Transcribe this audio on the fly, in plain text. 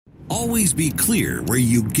Always be clear where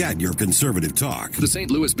you get your conservative talk. The St.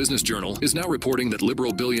 Louis Business Journal is now reporting that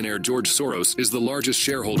liberal billionaire George Soros is the largest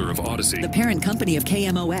shareholder of Odyssey, the parent company of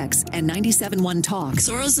KMOX and 97.1 Talk.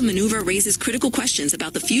 Soros' maneuver raises critical questions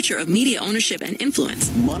about the future of media ownership and influence.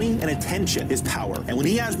 Money and attention is power. And when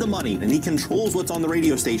he has the money and he controls what's on the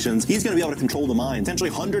radio stations, he's going to be able to control the minds,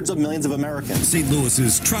 potentially hundreds of millions of Americans. St.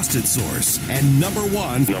 Louis's trusted source and number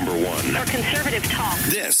one for conservative talk.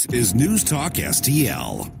 This is News Talk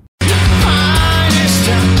STL.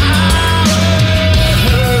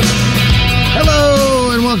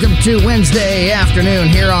 Hello and welcome to Wednesday afternoon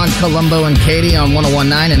here on Columbo and Katie on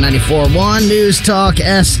 101.9 and 94.1 News Talk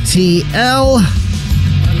STL.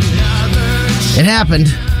 It happened.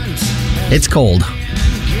 It's cold.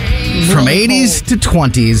 From 80s to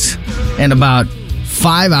 20s in about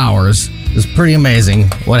 5 hours. It was pretty amazing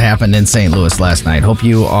what happened in St. Louis last night. Hope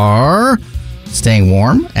you are staying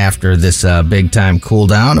warm after this big time cool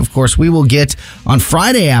down. Of course, we will get on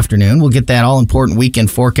Friday afternoon, we'll get that all important weekend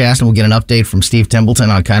forecast and we'll get an update from Steve Templeton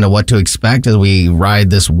on kind of what to expect as we ride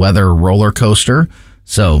this weather roller coaster.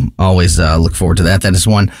 So always look forward to that. That's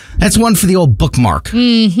one for the old bookmark.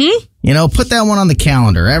 Mm-hmm. You know, put that one on the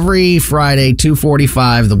calendar. Every Friday,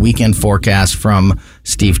 2:45, the weekend forecast from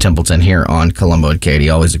Steve Templeton here on Columbo and Katie.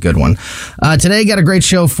 Always a good one. Today, got a great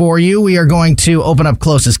show for you. We are going to open up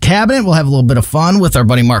Close's Cabinet. We'll have a little bit of fun with our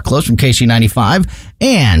buddy Mark Close from KC95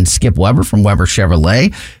 and Skip Weber from Weber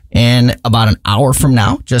Chevrolet. In about an hour from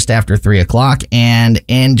now, just after 3 o'clock. And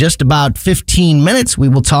in just about 15 minutes, we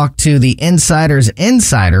will talk to the insider's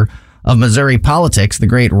insider of Missouri politics, the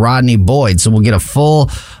great Rodney Boyd. So we'll get a full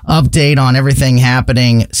update on everything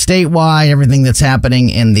happening statewide, everything that's happening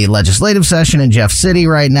in the legislative session in Jeff City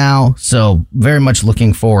right now. So very much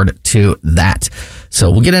looking forward to that.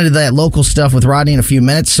 So we'll get into that local stuff with Rodney in a few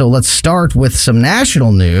minutes. So let's start with some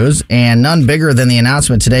national news, and none bigger than the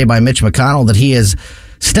announcement today by Mitch McConnell that he is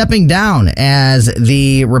stepping down as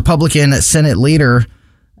the Republican Senate leader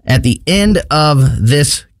at the end of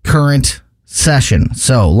this current session.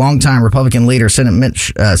 So, longtime Republican leader,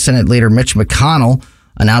 Senate Leader Mitch McConnell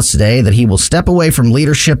announced today that he will step away from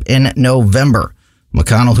leadership in November.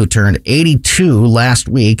 McConnell, who turned 82 last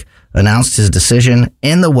week, announced his decision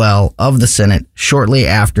in the well of the Senate shortly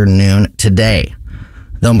after noon today.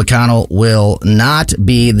 Though McConnell will not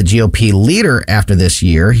be the GOP leader after this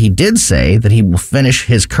year, he did say that he will finish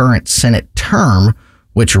his current Senate term,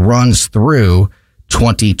 which runs through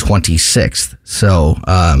 2026. So,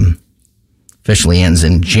 officially ends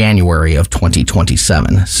in January of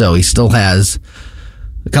 2027. So he still has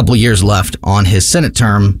a couple of years left on his Senate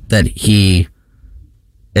term that he,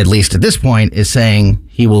 at least at this point, is saying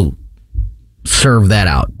he will serve that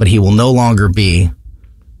out. But he will no longer be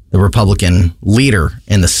the Republican leader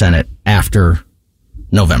in the Senate after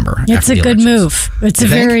November. It's a good move. It's a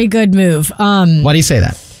very good move. Why do you say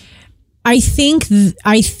that? I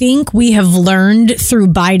think we have learned through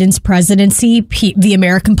Biden's presidency, the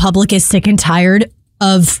American public is sick and tired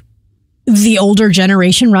of the older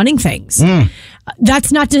generation running things.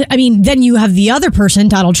 That's not to, I mean, then you have the other person,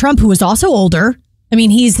 Donald Trump, who is also older. I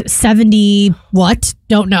mean, he's 70, what?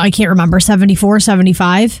 Don't know. I can't remember. 74,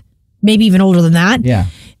 75, maybe even older than that. Yeah.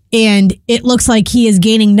 And it looks like he is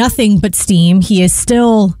gaining nothing but steam. He is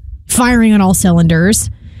still firing on all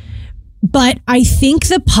cylinders. But I think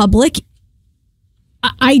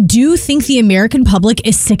I do think the American public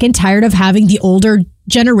is sick and tired of having the older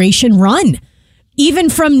generation run. Even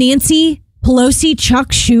from Nancy Pelosi, Chuck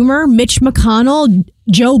Schumer, Mitch McConnell,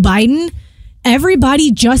 Joe Biden,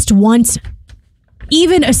 everybody just wants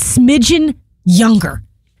even a smidgen younger.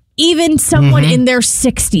 Even someone in their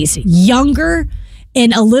 60s, younger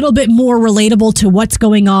and a little bit more relatable to what's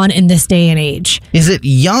going on in this day and age. Is it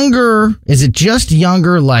younger? Is it just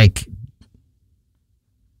younger, like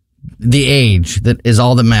the age that is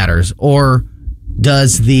all that matters? Or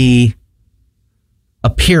does the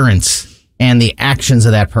appearance and the actions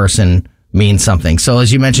of that person mean something? So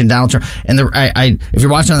as you mentioned, Donald Trump, and if you're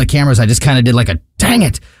watching on the cameras, I just kind of did like a dang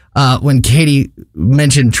it when Katie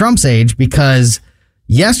mentioned Trump's age, because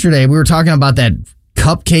yesterday we were talking about that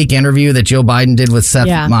cupcake interview that Joe Biden did with Seth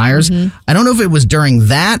Meyers. I don't know if it was during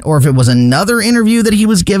that or if it was another interview that he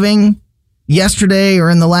was giving yesterday or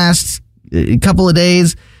in the last couple of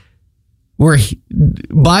days where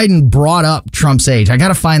Biden brought up Trump's age. I got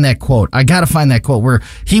to find that quote. Where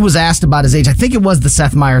he was asked about his age. I think it was the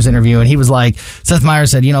Seth Meyers interview. And he was like, Seth Meyers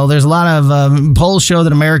said, you know, there's a lot of polls show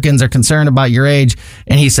that Americans are concerned about your age.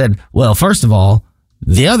 And he said, well, first of all,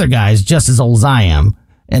 the other guy's just as old as I am.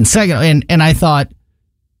 And second, and I thought,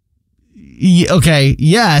 okay,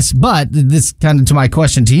 yes, but this kind of to my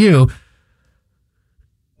question to you,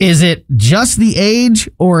 Is it just the age,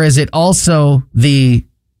 or is it also the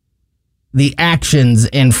actions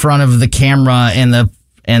in front of the camera and the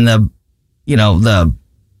the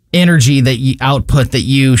energy that you output that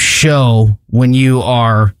you show when you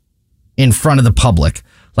are in front of the public?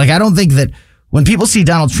 Like, I don't think that when people see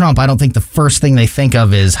Donald Trump, I don't think the first thing they think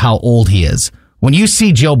of is how old he is. When you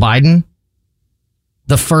see Joe Biden,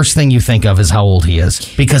 the first thing you think of is how old he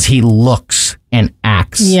is, because he looks and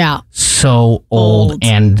acts so old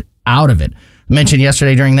and out of it. I mentioned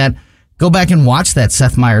yesterday during that, go back and watch that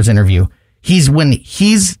Seth Meyers interview. When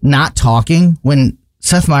he's not talking, when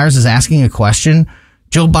Seth Meyers is asking a question,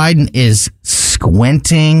 Joe Biden is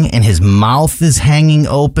squinting and his mouth is hanging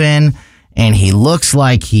open and he looks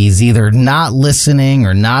like he's either not listening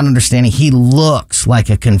or not understanding. He looks like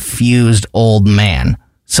a confused old man.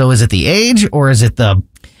 So is it the age or is it the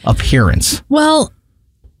appearance? Well,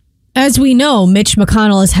 as we know, Mitch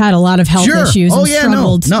McConnell has had a lot of health issues and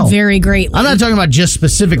struggled very greatly. I'm not talking about just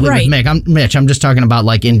specifically with Mitch. I'm just talking about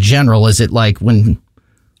like in general. Is it like when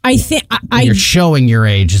you're showing your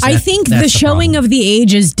age? I think the showing of the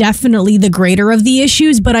age is definitely the greater of the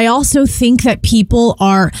issues, but I also think that people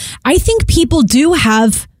do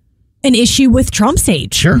have an issue with Trump's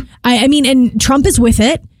age. Sure. I mean, and Trump is with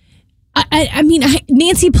it. I mean,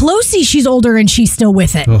 Nancy Pelosi, she's older and she's still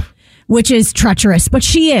with it, which is treacherous, but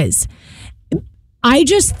she is. I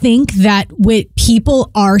just think that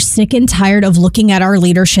people are sick and tired of looking at our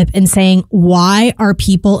leadership and saying, why are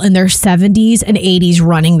people in their 70s and 80s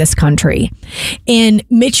running this country? And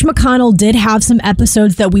Mitch McConnell did have some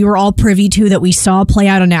episodes that we were all privy to, that we saw play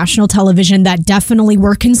out on national television, that definitely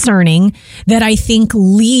were concerning, that I think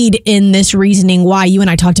lead in this reasoning why. You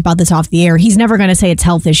and I talked about this off the air. He's never going to say it's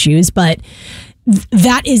health issues, but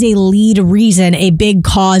that is a lead reason, a big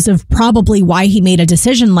cause of probably why he made a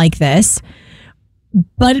decision like this.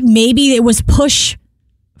 But maybe it was push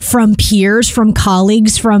from peers, from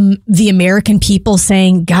colleagues, from the American people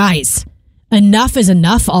saying, guys, enough is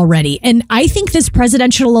enough already. And I think this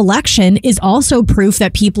presidential election is also proof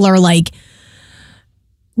that people are like,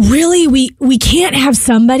 really, we can't have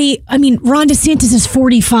somebody. I mean, Ron DeSantis is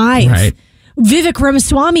 45. Right. Vivek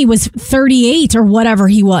Ramaswamy was 38 or whatever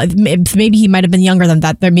he was. Maybe he might have been younger than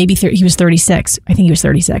that. Maybe he was 36. I think he was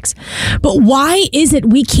 36. But why is it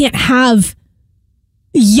we can't have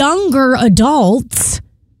younger adults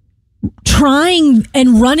trying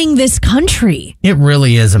and running this country? It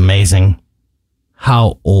really is amazing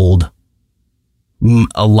how old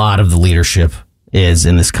a lot of the leadership is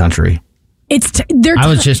in this country. I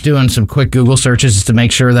was just doing some quick Google searches to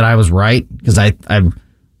make sure that I was right, because I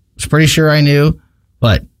was pretty sure I knew.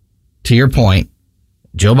 But to your point,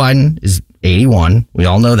 Joe Biden is 81. We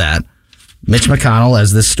all know that. Mitch McConnell,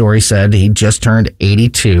 as this story said, he just turned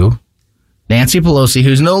 82. Nancy Pelosi,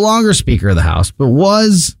 who's no longer Speaker of the House, but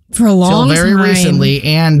was for a long time, very recently,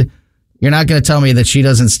 and you're not going to tell me that she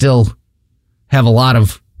doesn't still have a lot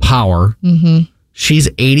of power. Mm-hmm. She's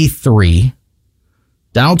 83.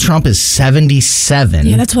 Donald Trump is 77.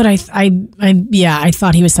 Yeah, that's what I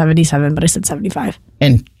thought he was 77, but I said 75.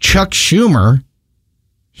 And Chuck Schumer,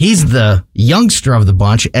 he's the youngster of the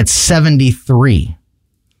bunch at 73.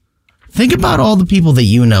 Think about all the people that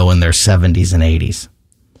you know in their 70s and 80s.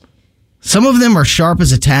 Some of them are sharp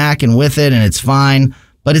as a tack and with it, and it's fine.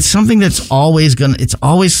 But it's something that's always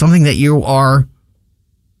something that you are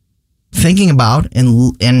thinking about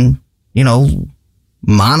and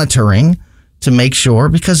monitoring to make sure,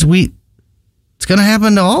 because it's going to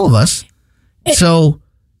happen to all of us. So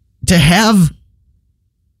to have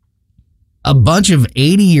a bunch of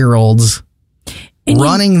 80-year-olds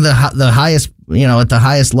running the highest, at the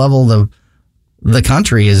highest level the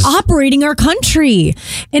country is operating our country.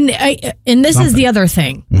 And this is the other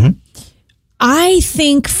thing. Mm-hmm. I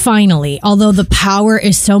think finally, although the power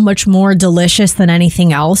is so much more delicious than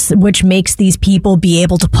anything else, which makes these people be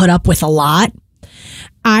able to put up with a lot,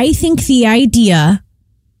 I think the idea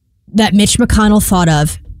that Mitch McConnell thought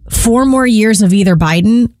of 4 more years of either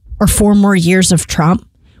Biden or 4 more years of Trump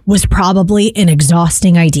was probably an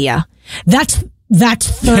exhausting idea. That's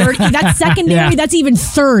third. That's secondary. Yeah. That's even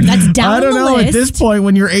third. That's down the list. I don't know. At this point,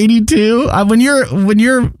 when you're 82, when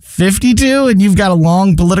you're 52 and you've got a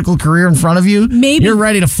long political career in front of you, maybe you're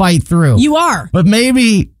ready to fight through. You are. But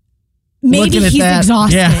maybe he's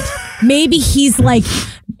exhausted. Yeah. Maybe he's like,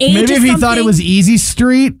 maybe if he thought it was easy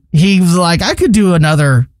street, he was like, I could do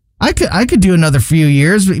another few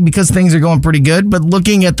years because things are going pretty good. But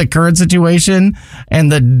looking at the current situation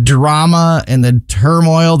and the drama and the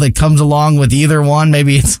turmoil that comes along with either one,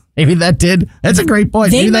 that's a great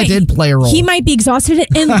point. That did play a role. He might be exhausted,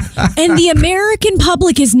 and the American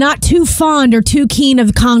public is not too fond or too keen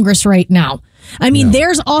of Congress right now. I mean,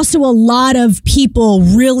 there's also a lot of people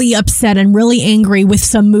really upset and really angry with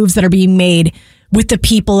some moves that are being made with the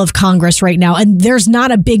people of Congress right now. And there's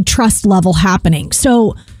not a big trust level happening.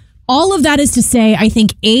 So all of that is to say, I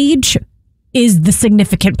think age is the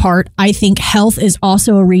significant part. I think health is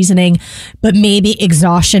also a reasoning, but maybe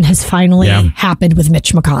exhaustion has finally happened with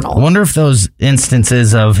Mitch McConnell. I wonder if those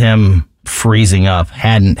instances of him freezing up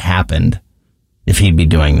hadn't happened, if he'd be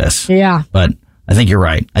doing this. Yeah. But I think you're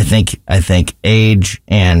right. I think age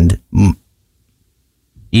and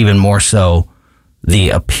even more so the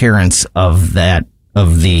appearance of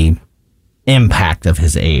the impact of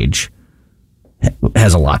his age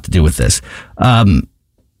has a lot to do with this.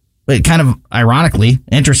 But kind of ironically,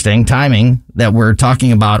 interesting timing that we're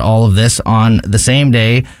talking about all of this on the same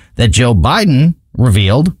day that Joe Biden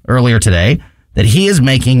revealed earlier today that he is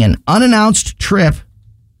making an unannounced trip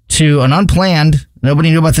to an unplanned,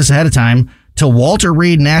 nobody knew about this ahead of time, to Walter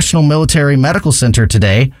Reed National Military Medical Center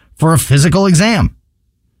today for a physical exam.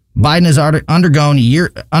 Biden has undergone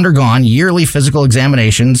yearly physical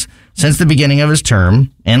examinations since the beginning of his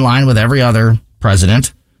term, in line with every other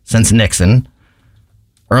president since Nixon.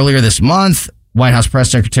 Earlier this month, White House Press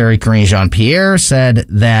Secretary Karine Jean-Pierre said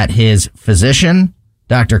that his physician,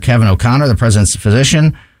 Dr. Kevin O'Connor, the president's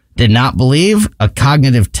physician, did not believe a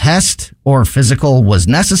cognitive test or physical was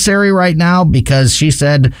necessary right now because she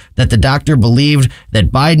said that the doctor believed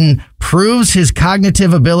that Biden proves his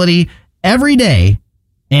cognitive ability every day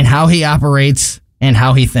in how he operates and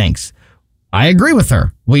how he thinks. I agree with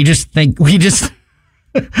her.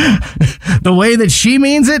 The way that she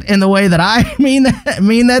means it and the way that I mean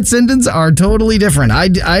that sentence are totally different.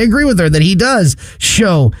 I agree with her that he does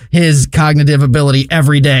show his cognitive ability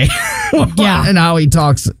every day. And how he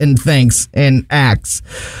talks and thinks and acts.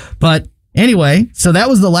 But anyway, so that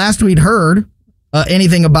was the last we'd heard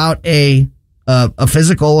anything about a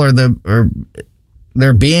physical or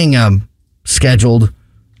there being a scheduled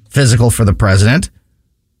physical for the president.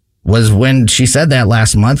 Was when she said that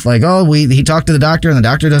last month, like, he talked to the doctor and the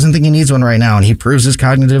doctor doesn't think he needs one right now. And he proves his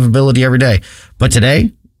cognitive ability every day. But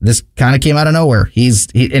today, this kind of came out of nowhere. He's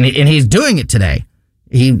doing it today.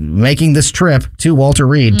 He making this trip to Walter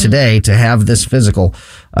Reed today to have this physical.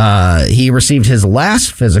 He received his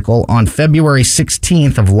last physical on February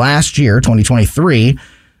 16th of last year, 2023,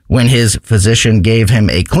 when his physician gave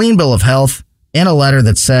him a clean bill of health in a letter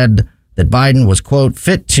that said that Biden was, quote,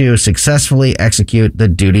 fit to successfully execute the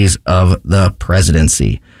duties of the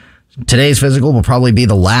presidency. Today's physical will probably be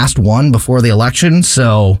the last one before the election,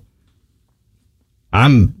 so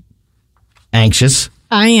I'm anxious.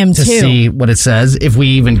 I am to see what it says, if we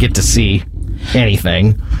even get to see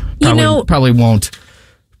anything. Probably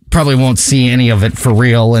won't see any of it for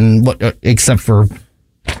real, and except for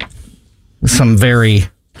some very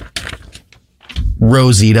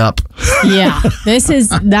rosied up. Yeah,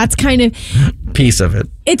 that's kind of piece of it.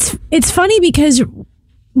 It's funny because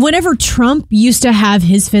whenever Trump used to have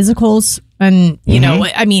his physicals, and you know,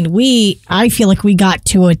 I mean, I feel like we got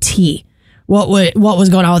to a T what was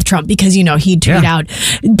going on with Trump, because he'd tweet out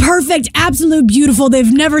perfect, absolute, beautiful.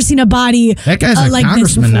 They've never seen a body that guy's a like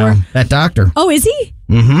congressman this before. Now. That doctor. Oh, is he?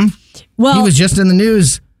 Mm-hmm. Well, he was just in the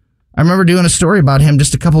news. I remember doing a story about him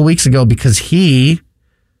just a couple weeks ago because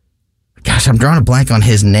I'm drawing a blank on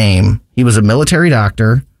his name. He was a military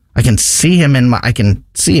doctor. I can see him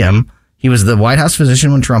He was the White House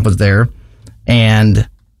physician when Trump was there. And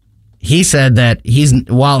he said that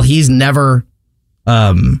while he's never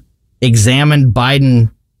examined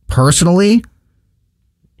Biden personally,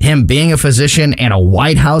 him being a physician and a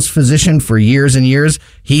White House physician for years and years,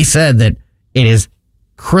 he said that it is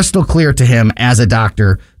crystal clear to him as a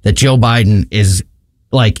doctor that Joe Biden is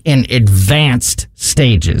like in advanced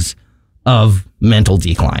stages of mental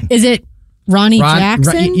decline. Is it Ronnie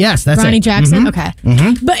Jackson? Yes, that's Ronnie it. Jackson? Okay.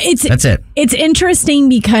 Mm-hmm. But that's it. It's interesting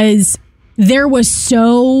because there was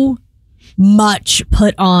so much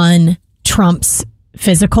put on Trump's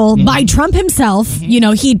physical by Trump himself.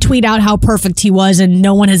 He'd tweet out how perfect he was, and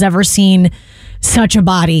no one has ever seen such a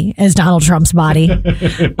body as Donald Trump's body.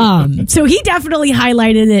 So he definitely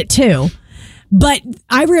highlighted it too. But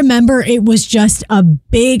I remember it was just a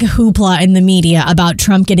big hoopla in the media about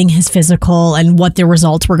Trump getting his physical and what the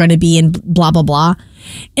results were going to be and blah, blah, blah.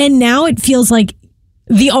 And now it feels like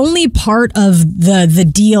the only part of the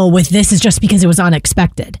deal with this is just because it was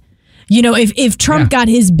unexpected. If Trump got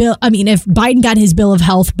his bill, if Biden got his bill of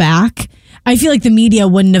health back, I feel like the media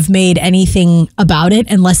wouldn't have made anything about it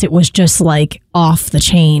unless it was just like off the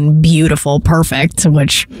chain, beautiful, perfect,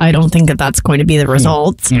 which I don't think that's going to be the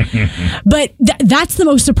result. But that's the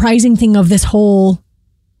most surprising thing of this whole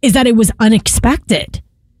is that it was unexpected.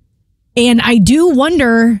 And I do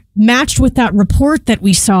wonder, matched with that report that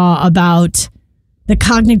we saw about the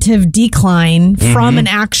cognitive decline from an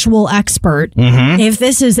actual expert, if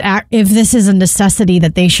this is a necessity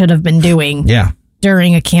that they should have been doing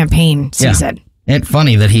during a campaign season. It's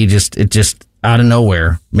funny that it just out of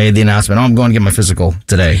nowhere made the announcement, I'm going to get my physical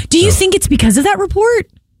today. Do you think it's because of that report?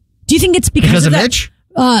 Do you think it's because of that? Mitch?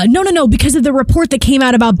 No. Because of the report that came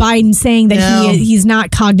out about Biden saying that he's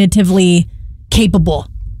not cognitively capable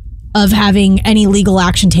of having any legal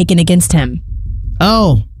action taken against him.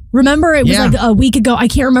 Oh. Remember, it was like a week ago. I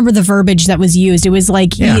can't remember the verbiage that was used. It was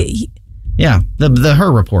like the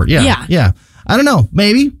her report. Yeah. I don't know.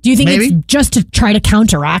 Maybe. Do you think it's just to try to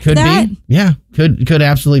counteract that? Could be. Yeah. Could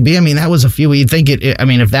absolutely be. I mean, that was a few. You'd think it. I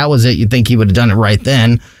mean, if that was it, you'd think he would have done it right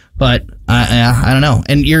then. But I don't know.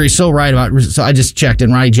 And you're so right about. So I just checked,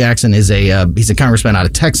 and Ronnie Jackson is he's a congressman out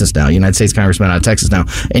of Texas now, United States congressman out of Texas now.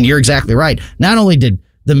 And you're exactly right. Not only did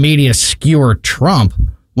the media skewer Trump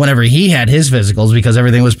whenever he had his physicals because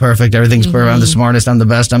everything was perfect, everything's perfect, I'm the smartest, I'm the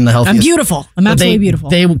best, I'm the healthiest. I'm beautiful. I'm absolutely beautiful.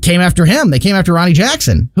 They came after him. They came after Ronnie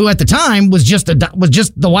Jackson, who at the time was just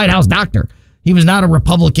the White House doctor. He was not a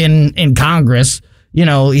Republican in Congress. You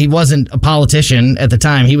know, he wasn't a politician at the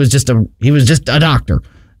time. He was just a doctor.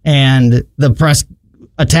 And the press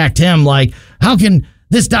attacked him like, how can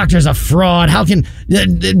this doctor's a fraud? How can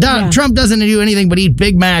Trump doesn't do anything but eat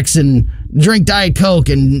Big Macs and drink Diet Coke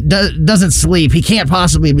and doesn't sleep. He can't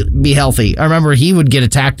possibly be healthy. I remember he would get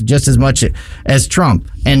attacked just as much as Trump.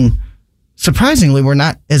 And surprisingly, we're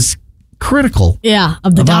not as critical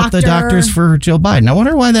of the about the doctors for Joe Biden. I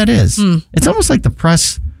wonder why that is. It's almost like the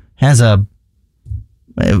press has a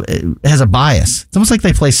bias. It's almost like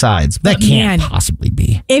they play sides. That can't possibly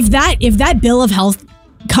be. If that bill of health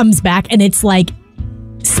comes back and it's like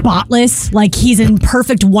spotless, like he's in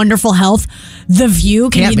perfect, wonderful health, The View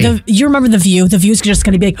you remember The View? The View's just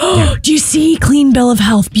going to be like, oh, do you see? Clean bill of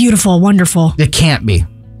health, beautiful, wonderful. It can't be.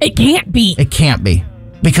 It can't be. It can't be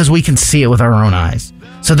because we can see it with our own eyes.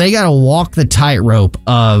 So they got to walk the tightrope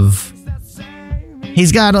of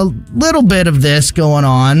he's got a little bit of this going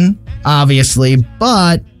on, obviously,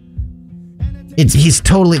 but he's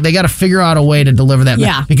totally. They got to figure out a way to deliver that.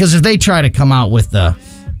 Yeah. Because if they try to come out with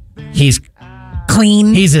he's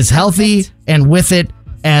clean, he's as healthy and with it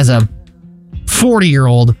as a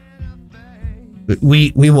 40-year-old,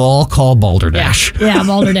 we will all call Balderdash. Yeah,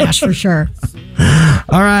 Balderdash for sure.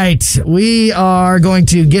 All right, we are going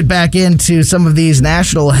to get back into some of these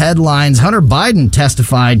national headlines. Hunter Biden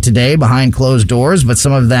testified today behind closed doors, but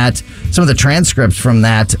some of the transcripts from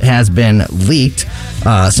that has been leaked.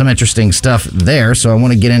 Some interesting stuff there. So I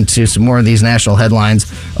want to get into some more of these national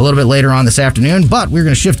headlines a little bit later on this afternoon. But we're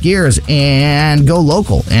going to shift gears and go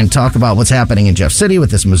local and talk about what's happening in Jeff City with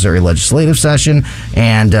this Missouri legislative session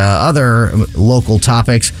and other local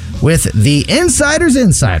topics with the insider's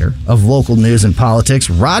insider of local news and politics,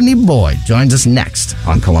 Rodney Boyd, joins us next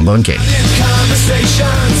on Columbo and Katie.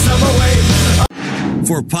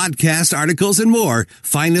 For podcast articles and more,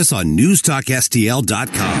 find us on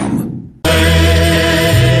newstalkstl.com.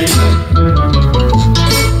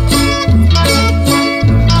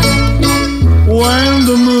 When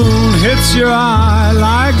the moon hits your eye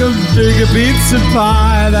like a big pizza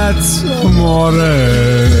pie, that's amore.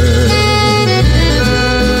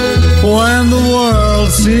 When the world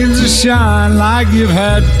seems to shine like you've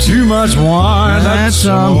had too much wine, that's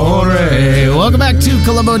amore. Welcome back to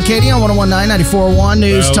Columbo and Katie on 101.9 94.1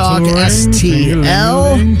 News Talk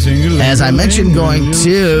STL. As I mentioned, going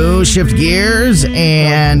to shift gears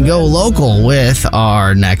and go local with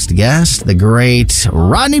our next guest, the great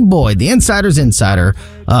Rodney Boyd, the insider's insider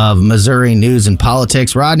of Missouri news and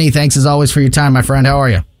politics. Rodney, thanks as always for your time, my friend. How are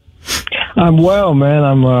you? I'm well, man.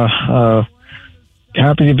 I'm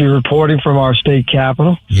happy to be reporting from our state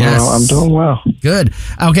capital. Yes. I'm doing well. Good.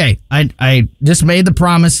 Okay. I just made the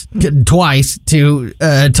promise twice to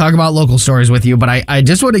talk about local stories with you, but I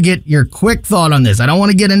just want to get your quick thought on this. I don't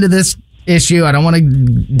want to get into this issue. I don't want to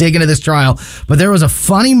dig into this trial, but there was a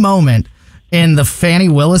funny moment in the Fannie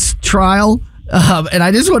Willis trial, and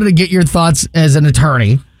I just wanted to get your thoughts as an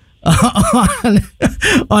attorney on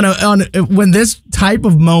when this type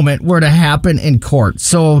of moment were to happen in court.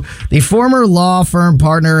 So the former law firm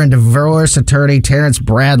partner and divorce attorney Terrence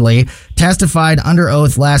Bradley testified under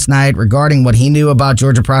oath last night regarding what he knew about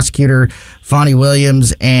Georgia prosecutor Fonnie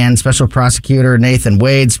Williams and special prosecutor Nathan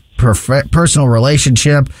Wade's personal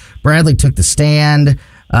relationship. Bradley took the stand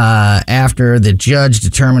after the judge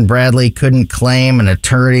determined Bradley couldn't claim an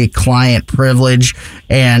attorney-client privilege.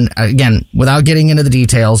 And again, without getting into the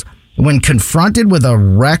details, when confronted with a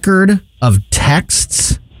record of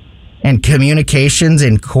texts and communications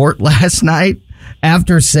in court last night,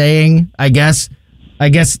 after saying, I guess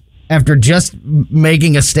after just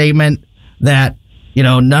making a statement that,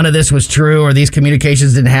 none of this was true or these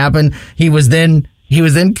communications didn't happen, he was then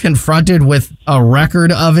confronted with a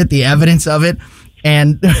record of it, the evidence of it.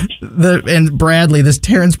 And Bradley, this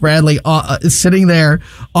Terrence Bradley, is sitting there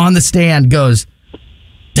on the stand, goes,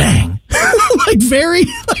 "Dang!" very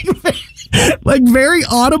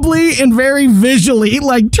audibly and very visually,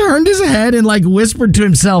 turned his head and whispered to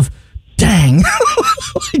himself, "Dang!"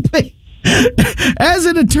 As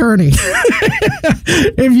an attorney,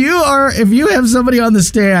 if you have somebody on the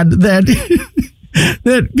stand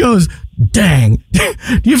that goes, "Dang,"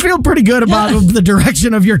 do you feel pretty good about the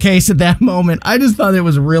direction of your case at that moment? I just thought it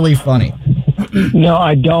was really funny. No,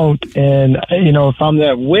 I don't. And, if I'm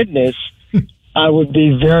that witness, I would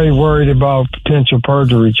be very worried about potential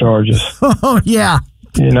perjury charges. Oh, yeah.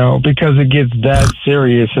 Because it gets that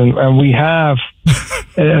serious. And we have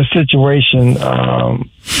a situation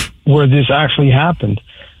where this actually happened.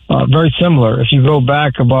 Very similar. If you go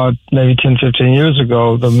back about maybe 10, 15 years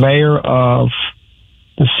ago, the mayor of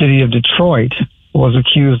the city of Detroit was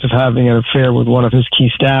accused of having an affair with one of his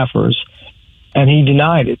key staffers, and he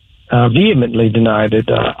denied it, vehemently denied it,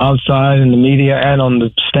 outside in the media and on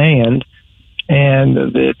the stand. And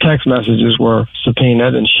the text messages were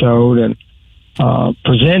subpoenaed and showed and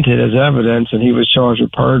presented as evidence, and he was charged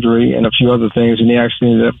with perjury and a few other things, and he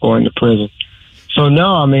actually ended up going to prison. So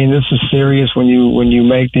no, this is serious. When you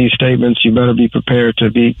make these statements, you better be prepared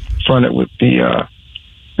to be confronted with the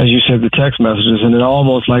as you said, the text messages, and then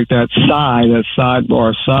almost like that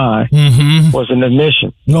sidebar sigh was an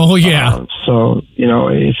admission. Oh yeah. So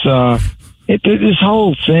it's this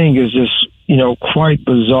whole thing is just quite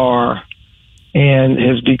bizarre, and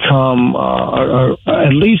has become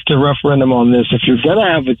at least a referendum on this. If you're going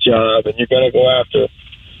to have a job and you're going to go after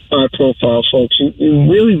high-profile folks,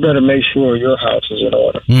 you really better make sure your house is in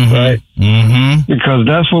order, right? Mm-hmm. Because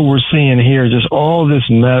that's what we're seeing here, just all this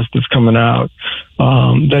mess that's coming out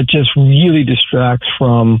that just really distracts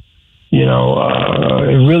from,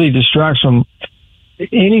 it really distracts from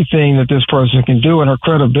anything that this person can do. And her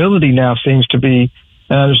credibility now seems to be,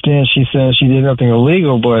 I understand she says she did nothing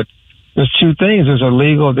illegal, but there's two things. There's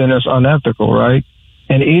illegal, then there's unethical, right?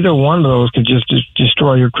 And either one of those could just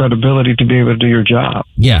destroy your credibility to be able to do your job.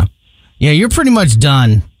 Yeah. Yeah, you're pretty much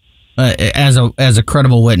done as a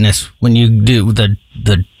credible witness when you do the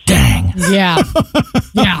dang. Yeah.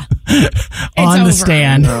 Yeah. On the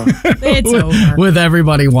stand. It's over. With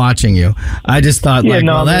everybody watching you. I just thought,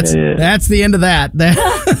 that's the end of that.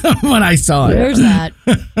 When I saw it. There's that.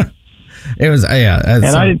 It was, yeah.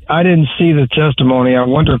 And I didn't see the testimony. I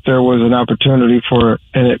wonder if there was an opportunity for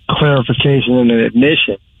a clarification and an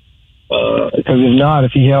admission. Because if not,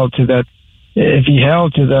 if he held to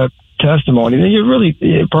that testimony,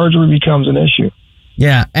 then perjury becomes an issue.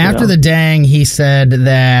 Yeah. After the dang, he said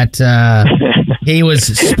that he was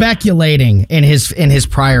speculating in his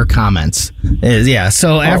prior comments. Yeah.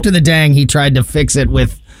 So after the dang, he tried to fix it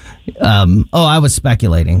with, I was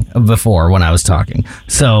speculating before when I was talking.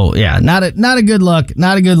 So yeah, not a good look.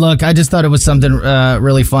 Not a good look. I just thought it was something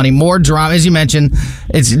really funny. More drama, as you mentioned.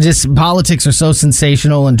 It's just politics are so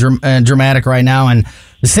sensational and dramatic right now, and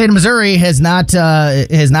the state of Missouri has not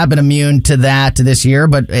been immune to that this year,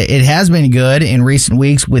 but it has been good in recent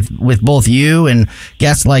weeks with both you and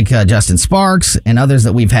guests like Justin Sparks and others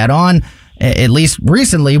that we've had on. At least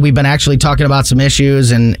recently, we've been actually talking about some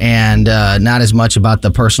issues and not as much about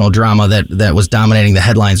the personal drama that was dominating the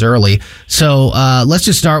headlines early. So let's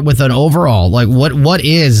just start with an overall, what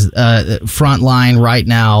is front line right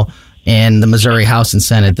now in the Missouri House and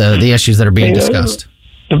Senate, the issues that are being discussed?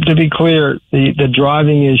 To be clear, the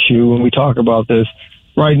driving issue when we talk about this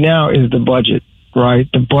right now is the budget, right?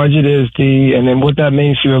 The budget is and then what that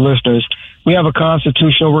means for your listeners, we have a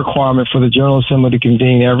constitutional requirement for the General Assembly to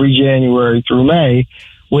convene every January through May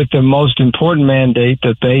with the most important mandate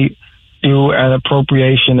that they do an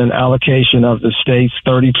appropriation and allocation of the state's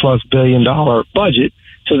 $30+ billion budget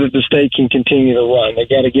so that the state can continue to run. They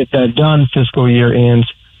got to get that done. Fiscal year ends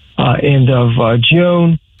end of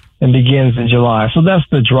June and begins in July. So that's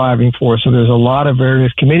the driving force. So there's a lot of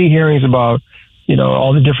various committee hearings about,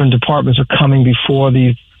 all the different departments are coming before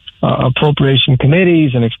these appropriation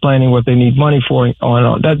committees and explaining what they need money for.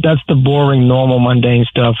 That's the boring, normal, mundane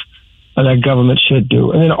stuff that government should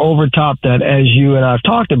do. And then over top that, as you and I've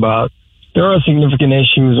talked about, there are significant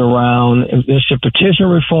issues around this petition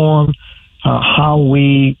reform, how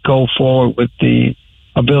we go forward with the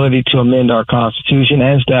ability to amend our Constitution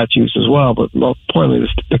and statutes as well, but more importantly,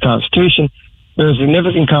 the Constitution. There's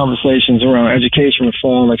significant conversations around education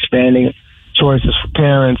reform, expanding choices for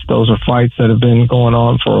parents. Those are fights that have been going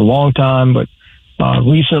on for a long time, but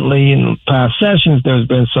Recently, in past sessions, there's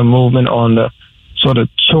been some movement on the sort of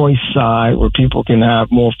choice side where people can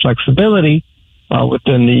have more flexibility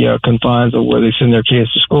within the confines of where they send their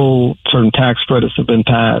kids to school. Certain tax credits have been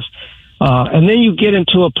passed. And then you get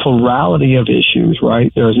into a plurality of issues,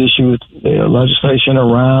 right? There's issues, legislation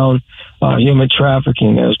around human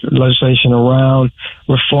trafficking. There's legislation around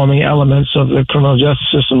reforming elements of the criminal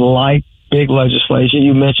justice system, like big legislation.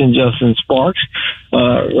 You mentioned Justin Sparks.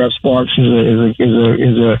 Rep. Sparks is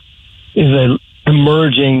a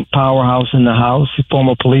emerging powerhouse in the House, a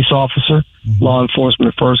former police officer, law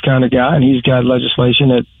enforcement first kind of guy, and he's got legislation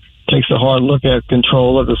that takes a hard look at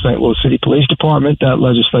control of the St. Louis City Police Department. That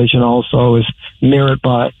legislation also is mirrored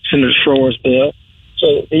by Senator Schroer's bill.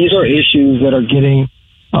 So these are issues that are getting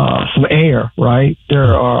some air, right?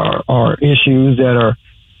 There are issues that are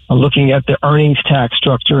looking at the earnings tax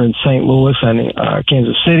structure in St. Louis and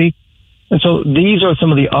Kansas City. And so these are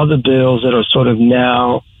some of the other bills that are sort of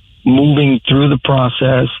now moving through the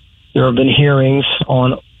process. There have been hearings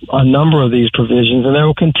on a number of these provisions, and they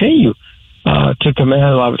will continue to command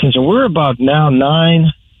a lot of attention. We're about now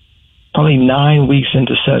probably 9 weeks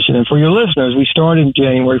into session. And for your listeners, we start in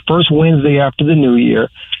January, first Wednesday after the new year,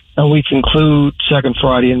 and we conclude second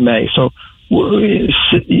Friday in May. So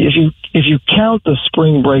if you count the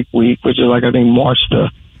spring break week, which is like I think March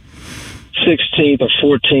the 16th or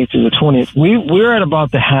 14th through the 20th, we're at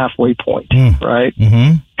about the halfway point, right?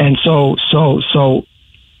 Mm-hmm. And so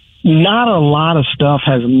not a lot of stuff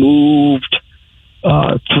has moved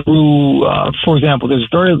through. For example,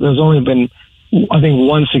 there's only been, I think,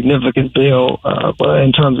 one significant bill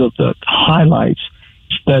in terms of the highlights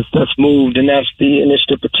that's moved, and that's the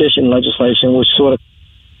initiative petition legislation, which sort of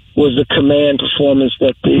was the command performance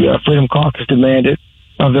that the Freedom Caucus demanded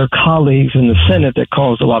of their colleagues in the Senate that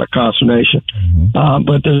caused a lot of consternation. Mm-hmm.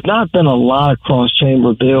 But there's not been a lot of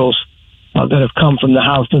cross-chamber bills that have come from the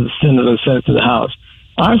House to the Senate or the Senate to the House.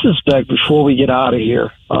 I suspect before we get out of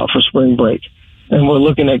here for spring break, and we're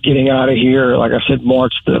looking at getting out of here, like I said,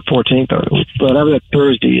 March the 14th or whatever that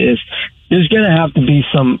Thursday is, there's going to have to be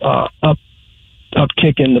some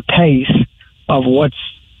uptick in the pace of what's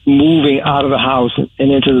moving out of the House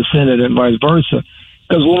and into the Senate and vice versa.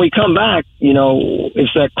 Because when we come back,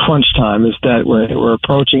 it's that crunch time. It's that we're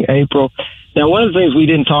approaching April. Now, one of the things we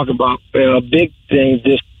didn't talk about, a big thing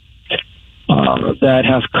that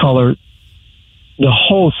has colored the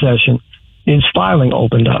whole session is filing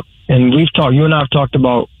opened up. And you and I have talked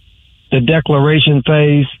about the declaration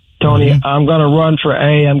phase. Tony, mm-hmm. I'm going to run for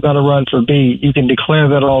A, I'm going to run for B. You can declare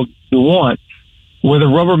that all you want. Where the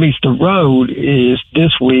rubber meets the road is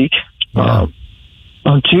this week, on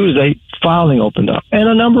Tuesday, filing opened up. And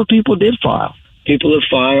a number of people did file. People have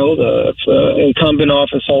filed, incumbent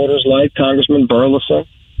office holders like Congressman Burleson,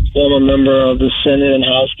 former member of the Senate and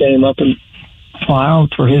House, came up and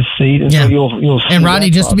filed for his seat. And so you'll see. And Rodney,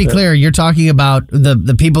 just to be clear, you're talking about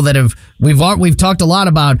the people that we've talked a lot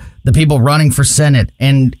about the people running for Senate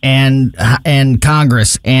and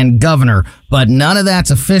Congress and governor, but none of that's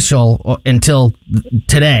official until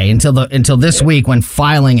today, until this week when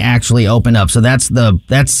filing actually opened up. So that's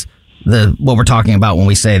what we're talking about when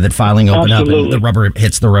we say that filing opened up and the rubber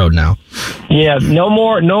hits the road now. Yeah, no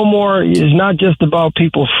more. It's not just about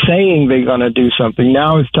people saying they're going to do something.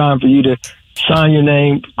 Now it's time for you to sign your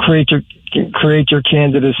name, create your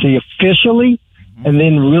candidacy officially, and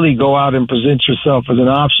then really go out and present yourself as an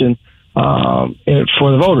option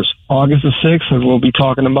for the voters. August the 6th, as we'll be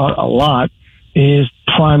talking about a lot, is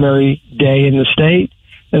primary day in the state.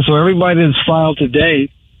 And so everybody that's filed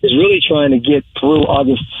today is really trying to get through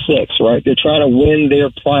August 6th, right? They're trying to win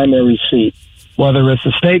their primary seat, whether it's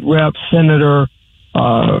a state rep, senator,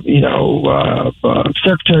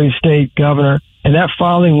 secretary of state, governor. And that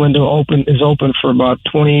filing window is open for about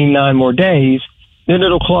 29 more days. Then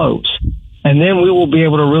it'll close. And then we will be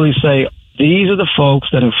able to really say, these are the folks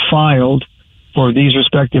that have filed for these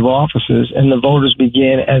respective offices. And the voters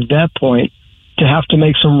begin at that point to have to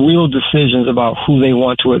make some real decisions about who they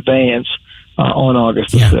want to advance on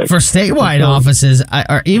August the 6th. For statewide offices,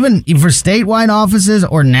 or even for statewide offices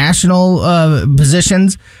or national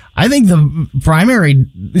positions, I think the primary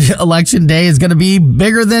election day is going to be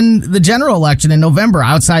bigger than the general election in November,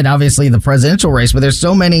 outside, obviously, the presidential race. But there's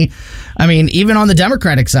so many, even on the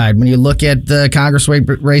Democratic side, when you look at the Congress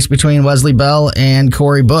race between Wesley Bell and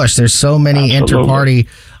Cori Bush, there's so many inter-party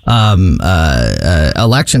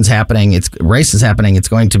elections happening, races happening. It's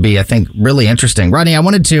going to be, I think, really interesting. Rodney, I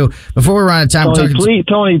wanted to, before we run out of time,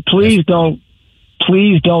 Tony, please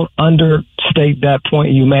don't understate that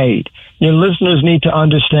point you made. Your listeners need to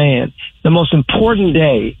understand the most important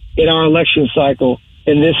day in our election cycle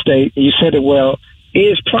in this state, you said it well,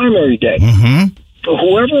 is primary day. Mm-hmm.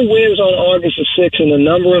 whoever wins on August the 6th in a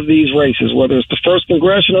number of these races, whether it's the first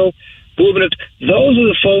congressional, gubernatorial, those are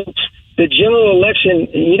the folks. The general election,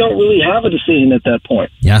 you don't really have a decision at that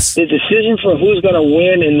point. Yes. The decision for who's going to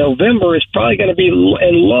win in November is probably going to be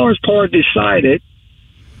in large part decided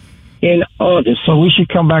in August. So we should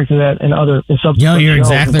come back to that in subsequent you're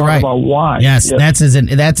exactly right. About why. Yes, that's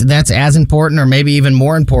as important, or maybe even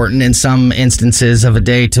more important in some instances of a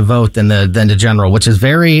day to vote than the general, which is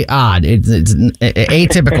very odd. It's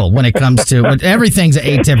atypical when it comes to everything's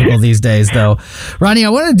atypical these days, though. Ronnie, I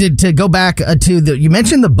wanted to go back to you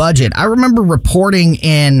mentioned the budget. I remember reporting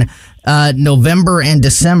in November and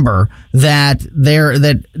December that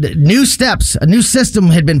a new system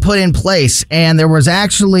had been put in place, and there was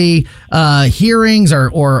actually hearings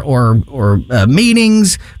or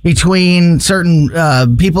meetings between certain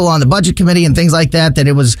people on the budget committee and things like that. That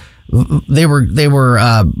it was they were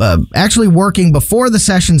actually working before the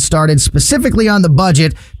session started specifically on the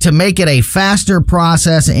budget to make it a faster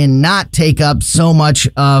process and not take up so much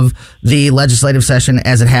of the legislative session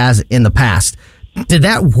as it has in the past. Did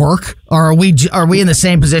that work, or are we in the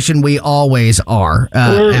same position we always are?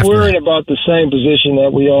 We're in about the same position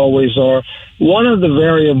that we always are. One of the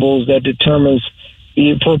variables that determines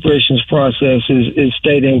the appropriations process is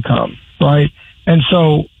state income, right? And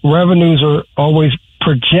so revenues are always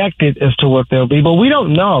projected as to what they'll be, but we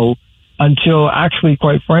don't know until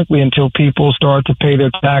people start to pay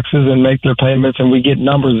their taxes and make their payments, and we get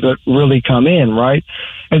numbers that really come in, right?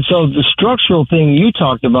 And so the structural thing you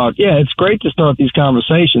talked about, it's great to start these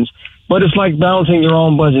conversations, but it's like balancing your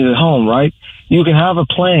own budget at home, right? You can have a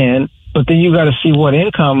plan, but then you got to see what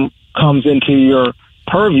income comes into your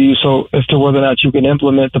purview, so as to whether or not you can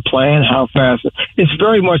implement the plan, how fast. It's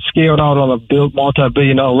very much scaled out on a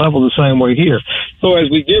multi-billion-dollar level the same way here. So as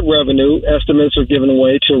we get revenue, estimates are given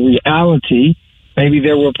away to reality. Maybe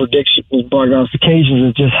there were predictions, prognostications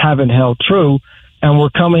that just haven't held true, and we're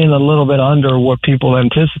coming in a little bit under what people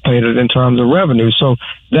anticipated in terms of revenue. So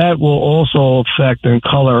that will also affect and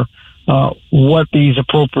color what these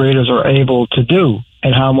appropriators are able to do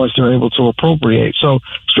and how much they're able to appropriate. So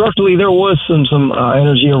structurally, there was some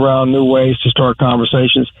energy around new ways to start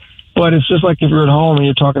conversations. But it's just like if you're at home and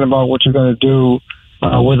you're talking about what you're going to do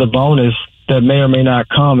with a bonus that may or may not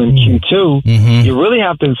come in Q2, you really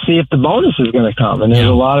have to see if the bonus is going to come. And there's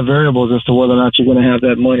a lot of variables as to whether or not you're going to have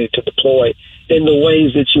that money to deploy in the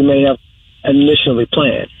ways that you may have initially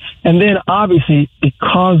planned. And then obviously,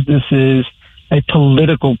 because this is a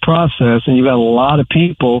political process and you've got a lot of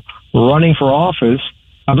people running for office,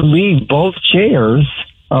 I believe both chairs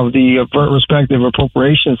of the respective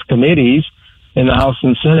appropriations committees in the House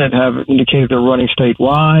and Senate have indicated they're running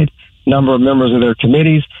statewide, number of members of their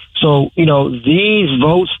committees. So, these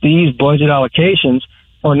votes, these budget allocations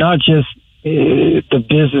are not just the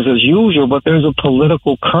business as usual, but there's a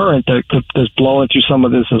political current that's blowing through some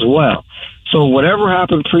of this as well. So whatever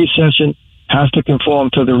happened pre-session has to conform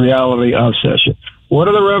to the reality of session. What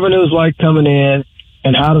are the revenues like coming in?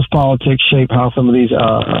 And how does politics shape how some of these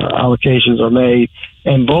allocations are made?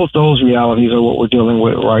 And both those realities are what we're dealing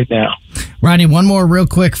with right now. Ronnie, one more real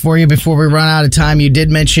quick for you before we run out of time. You did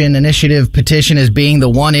mention initiative petition as being the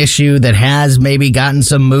one issue that has maybe gotten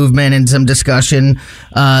some movement and some discussion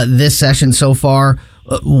this session so far.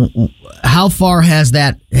 How far has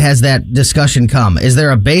that discussion come? Is there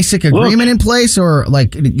a basic agreement in place, or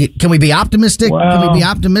can we be optimistic? Well, can we be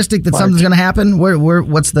optimistic that something's going to happen?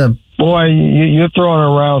 What's the... Boy, you're throwing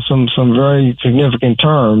around some very significant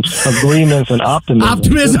terms, agreements and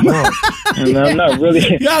optimism. And I'm not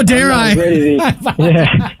really... How dare I?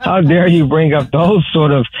 How dare you bring up those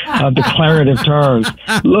sort of declarative terms?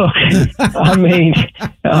 Look, I mean,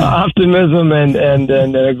 optimism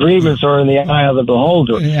and agreements are in the eye of the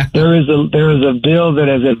beholder. Yeah. There is a bill that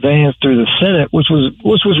has advanced through the Senate, which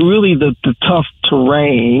was really the tough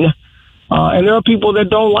terrain. And there are people that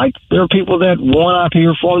don't like it. There are people that want IP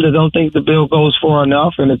reform that don't think the bill goes far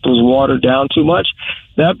enough and it was watered down too much.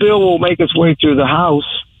 That bill will make its way through the House,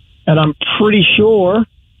 and I'm pretty sure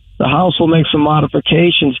the House will make some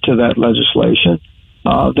modifications to that legislation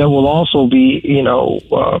that will also be,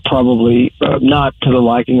 probably not to the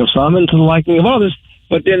liking of some and to the liking of others.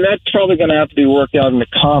 But then that's probably going to have to be worked out in the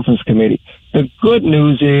conference committee. The good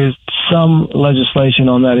news is some legislation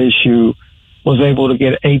on that issue was able to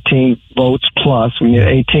get 18 votes plus. We need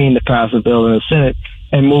 18 to pass a bill in the Senate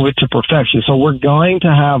and move it to perfection. So we're going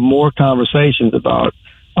to have more conversations about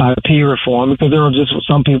IP reform because there are just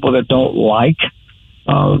some people that don't like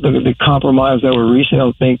the compromise that we're reaching. I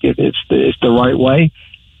don't think it's the right way.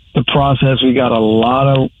 The process, we got a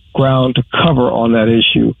lot of ground to cover on that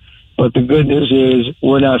issue. But the good news is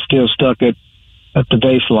we're not still stuck at at the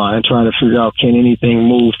baseline, trying to figure out can anything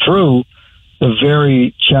move through the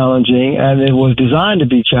very challenging, and it was designed to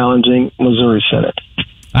be challenging, Missouri Senate.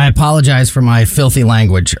 I apologize for my filthy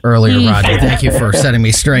language earlier, Roger. Thank you for setting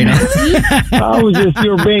me straight. You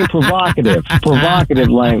were being provocative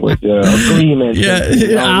language, agreement,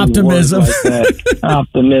 optimism.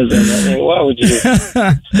 Optimism. I mean, why would you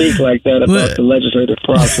speak like that about the legislative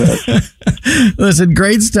process? Listen,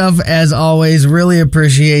 great stuff as always. Really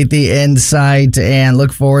appreciate the insight and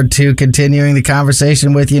look forward to continuing the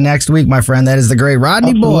conversation with you next week, my friend. That is the great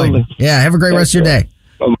Rodney Boyd. Yeah, have a great rest of your day.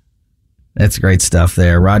 That's great stuff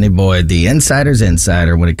there. Rodney Boyd, the insider's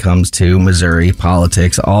insider when it comes to Missouri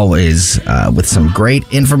politics, always with some great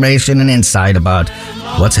information and insight about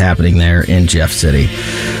what's happening there in Jeff City.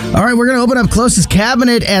 All right, we're going to open up Close's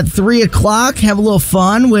Cabinet at 3 o'clock. Have a little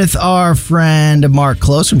fun with our friend Mark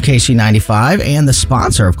Close from KC95 and the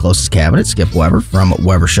sponsor of Close's Cabinet, Skip Weber from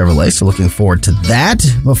Weber Chevrolet. So looking forward to that.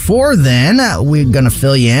 Before then, we're going to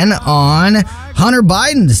fill you in on Hunter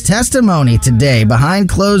Biden's testimony today behind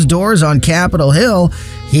closed doors on Capitol Hill.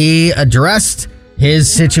 He addressed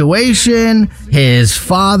his situation, his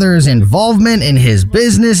father's involvement in his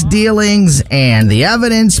business dealings, and the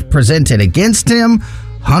evidence presented against him.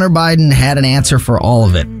 Hunter Biden had an answer for all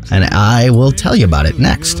of it, and I will tell you about it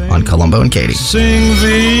next on Columbo and Katie. Sing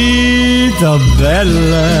thee the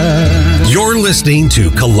bella. You're listening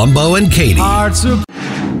to Columbo and Katie.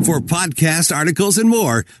 For podcast articles and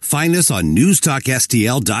more, find us on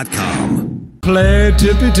newstalkstl.com. Play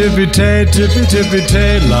tippy-tay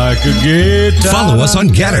like a guitar. Follow us on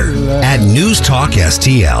Getter at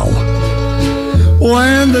newstalkstl.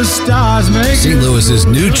 When the stars make St. Louis's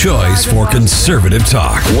new choice for conservative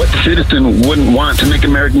talk. What citizen wouldn't want to make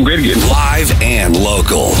America great again? Live and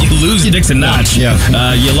local. You lose your Dixon Notch.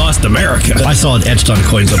 Yeah. You lost America. I saw it etched on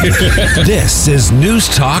coins up here. This is News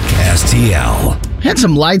Talk STL. Had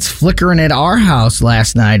some lights flickering at our house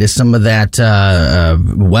last night as some of that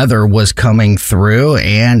weather was coming through,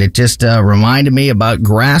 and it just reminded me about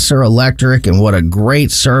Grasser Electric and what a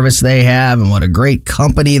great service they have and what a great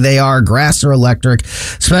company they are. Grasser Electric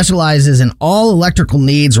specializes in all electrical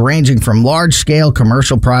needs ranging from large-scale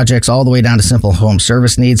commercial projects all the way down to simple home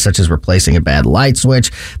service needs such as replacing a bad light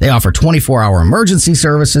switch. They offer 24-hour emergency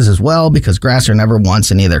services as well because Grasser never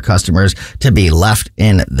wants any of their customers to be left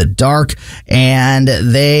in the dark. And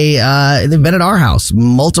they've been at our house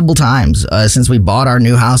multiple times since we bought our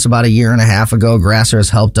new house about a year and a half ago. Grasser has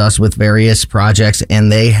helped us with various projects,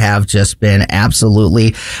 and they have just been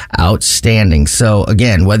absolutely outstanding. So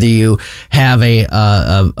again, whether you have a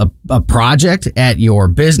project at your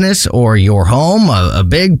business or your home, a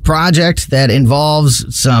big project that involves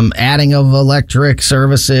some adding of electric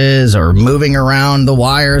services or moving around the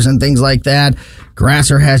wires and things like that,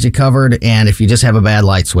 Grasser has you covered. And if you just have a bad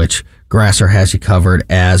light switch, Grasser has you covered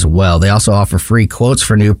as well. They also offer free quotes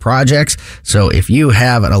for new projects. So if you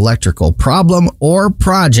have an electrical problem or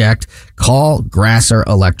project, call Grasser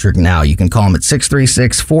Electric now. You can call them at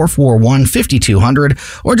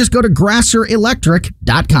 636-441-5200 or just go to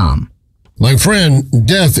grasserelectric.com. My friend,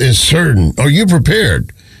 death is certain. Are you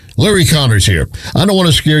prepared? Larry Connors here. I don't want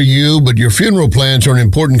to scare you, but your funeral plans are an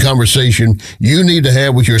important conversation you need to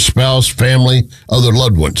have with your spouse, family, other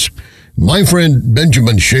loved ones. My friend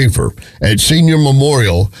Benjamin Schaefer at Senior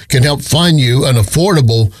Memorial can help find you an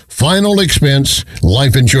affordable, final expense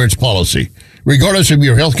life insurance policy, regardless of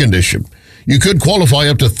your health condition. You could qualify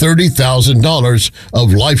up to $30,000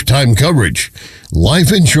 of lifetime coverage.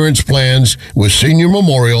 Life insurance plans with Senior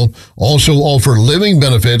Memorial also offer living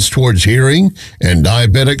benefits towards hearing and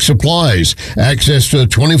diabetic supplies, access to a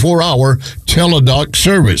 24-hour teledoc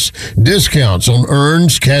service, discounts on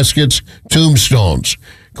urns, caskets, tombstones.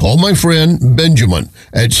 Call my friend Benjamin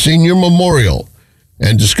at Senior Memorial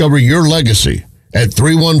and discover your legacy at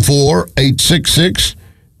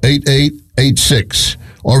 314-866-8886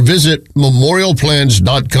 or visit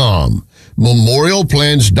memorialplans.com.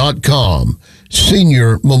 Memorialplans.com.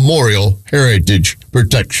 Senior Memorial Heritage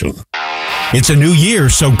Protection. It's a new year,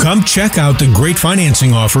 so come check out the great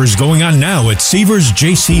financing offers going on now at Seavers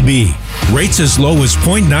JCB. Rates as low as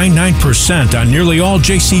 0.99% on nearly all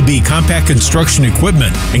JCB compact construction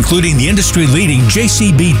equipment, including the industry-leading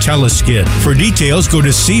JCB Teleskid. For details, go to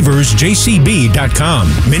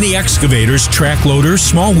SeaversJCB.com. Mini excavators, track loaders,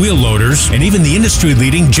 small wheel loaders, and even the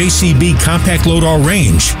industry-leading JCB compact load all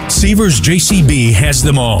range. Seavers JCB has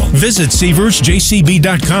them all. Visit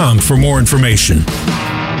SeaversJCB.com for more information.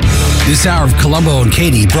 This hour of Columbo and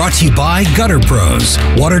Katie brought to you by Gutter Pros.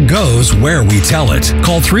 Water goes where we tell it.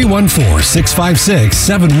 Call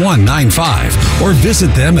 314-656-7195 or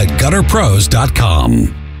visit them at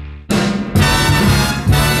gutterpros.com.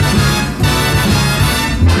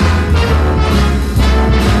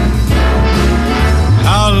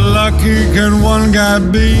 one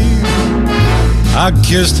got beat. I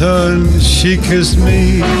kissed her and she kissed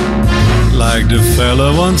me. Like the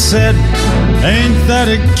fella once said, ain't that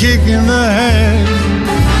a kick in the head?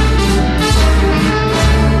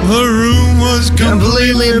 The room was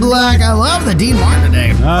completely black. I love the Dean Martin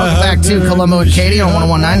today. Welcome back to Columbo and Katie on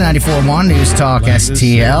 101.9 94.1 News Talk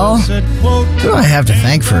STL. Who do I have to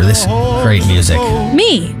thank for this great music?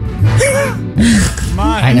 Me.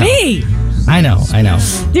 I know. Me. I know.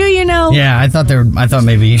 Do you know? Yeah, I thought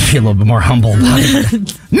maybe you'd be a little bit more humble about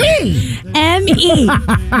it. Me. M-E.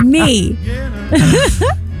 Me.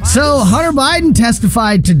 So Hunter Biden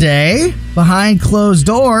testified today behind closed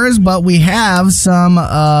doors, but we have some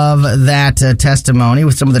of that testimony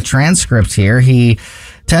with some of the transcripts here. He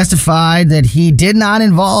testified that he did not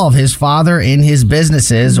involve his father in his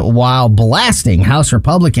businesses while blasting House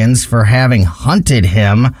Republicans for having hunted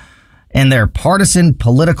him in their partisan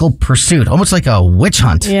political pursuit, almost like a witch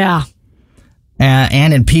hunt. Yeah.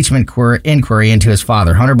 And impeachment inquiry into his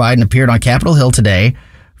father. Hunter Biden appeared on Capitol Hill today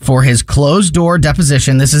for his closed-door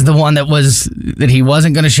deposition. This is the one that he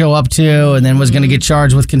wasn't going to show up to and then was going to get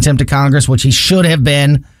charged with contempt of Congress, which he should have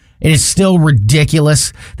been. It is still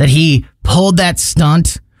ridiculous that he pulled that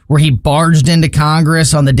stunt where he barged into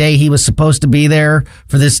Congress on the day he was supposed to be there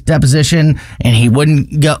for this deposition, and he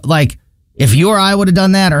wouldn't go. Like, if you or I would have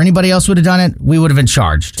done that or anybody else would have done it, we would have been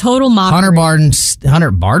charged. Total mockery.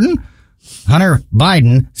 Hunter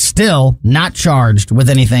Biden still not charged with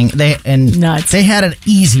anything. They had an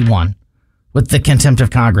easy one with the contempt of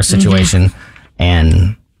Congress situation,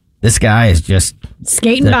 and this guy is just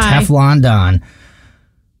skating the by. Teflon Don.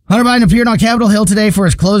 Hunter Biden appeared on Capitol Hill today for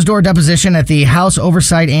his closed-door deposition at the House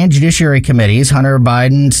Oversight and Judiciary Committees. Hunter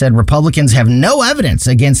Biden said Republicans have no evidence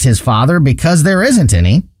against his father because there isn't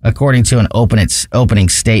any, according to an opening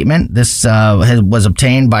statement. This was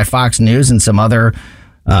obtained by Fox News and some other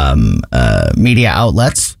media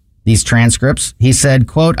outlets, these transcripts. He said,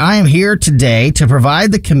 quote, "I am here today to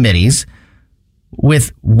provide the committees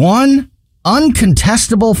with one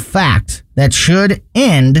uncontestable fact that should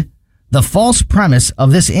end the false premise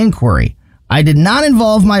of this inquiry. I did not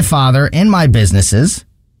involve my father in my businesses,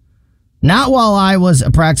 not while I was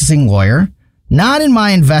a practicing lawyer, not in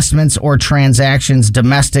my investments or transactions,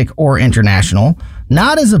 domestic or international,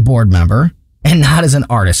 not as a board member, and not as an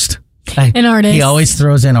artist." An artist. He always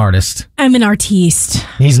throws in artist. I'm an artiste.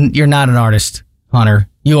 You're not an artist, Hunter.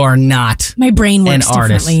 You are not. My brain works an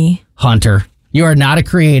artist, differently. Hunter. You are not a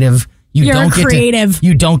creative. You're a creative.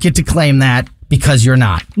 You don't get to claim that because you're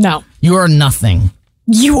not. No. You are nothing.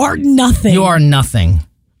 You are nothing. You are nothing.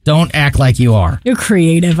 Don't act like you are. You're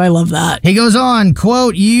creative. I love that. He goes on,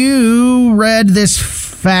 quote, "You read this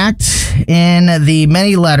fact in the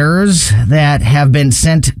many letters that have been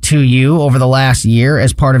sent to you over the last year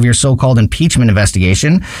as part of your so-called impeachment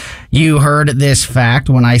investigation. You heard this fact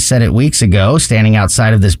when I said it weeks ago, standing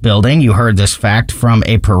outside of this building. You heard this fact from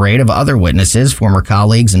a parade of other witnesses, former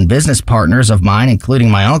colleagues and business partners of mine,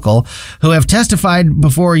 including my uncle, who have testified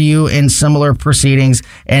before you in similar proceedings.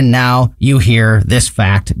 And now you hear this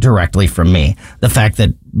fact directly from me." The fact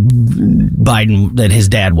that that his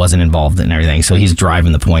dad wasn't involved in everything. So he's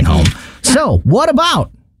driving the point home. So what about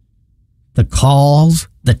the calls,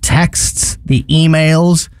 the texts, the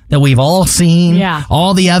emails that we've all seen? Yeah.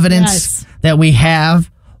 All the evidence that we have.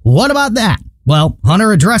 What about that? Well,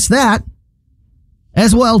 Hunter addressed that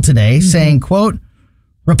as well today, saying, quote,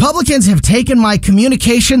 "Republicans have taken my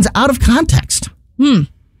communications out of context,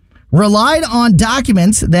 relied on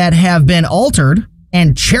documents that have been altered,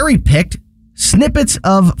 and cherry-picked snippets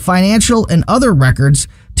of financial and other records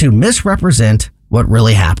to misrepresent what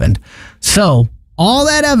really happened." So all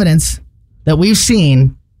that evidence that we've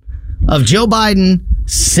seen of Joe Biden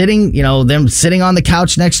sitting, them sitting on the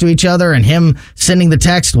couch next to each other and him sending the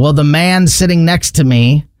text, "Well, the man sitting next to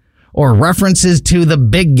me," or references to the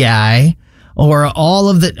big guy, or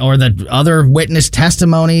the other witness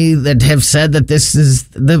testimony that have said that this is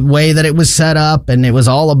the way that it was set up and it was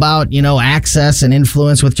all about, access and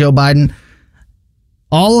influence with Joe Biden.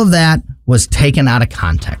 All of that was taken out of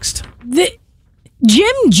context.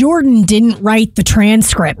 Jim Jordan didn't write the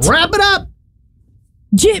transcript. Wrap it up.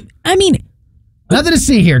 Nothing to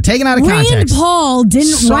see here. Taken out of context. Rand Paul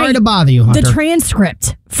didn't write to bother you, Hunter. The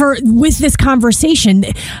transcript with this conversation.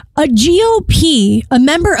 A GOP, a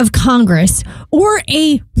member of Congress, or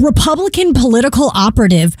a Republican political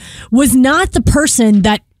operative was not the person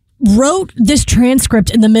that wrote this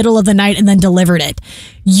transcript in the middle of the night and then delivered it.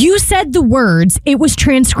 You said the words, it was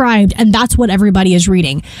transcribed, and that's what everybody is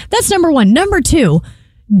reading. That's number one. Number two,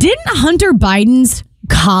 didn't Hunter Biden's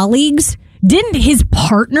colleagues, didn't his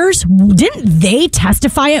partners, didn't they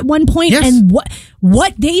testify at one point? Yes. And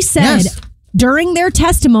what they said during their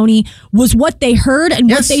testimony was what they heard and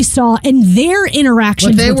what they saw in their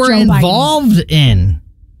interactions what they with were Joe involved Biden. in.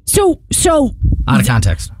 So out of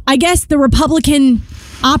context. I guess the Republican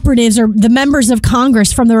operatives or the members of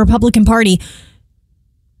Congress from the Republican Party,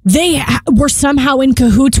 they were somehow in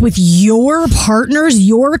cahoots with your partners,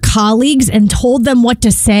 your colleagues, and told them what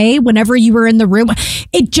to say whenever you were in the room.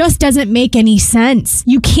 It just doesn't make any sense.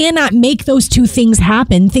 You cannot make those two things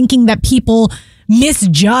happen thinking that people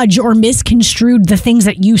misjudge or misconstrued the things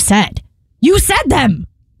that you said. You said them.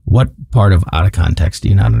 What part of out of context do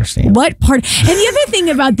you not understand? What part? And the other thing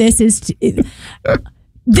about this is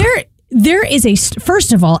there is a,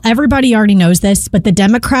 first of all, everybody already knows this, but the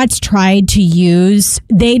Democrats tried to use,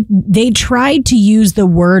 they tried to use the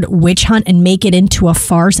word witch hunt and make it into a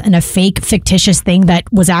farce and a fake fictitious thing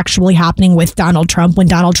that was actually happening with Donald Trump when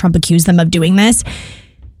Donald Trump accused them of doing this.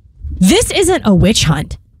 This isn't a witch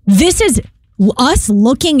hunt. This is us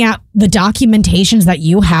looking at the documentations that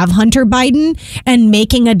you have, Hunter Biden, and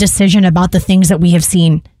making a decision about the things that we have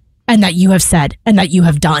seen and that you have said and that you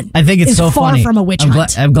have done. I think it's so far funny. From a witch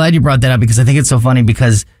hunt. I'm glad you brought that up because I think it's so funny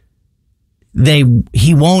because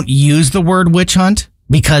he won't use the word witch hunt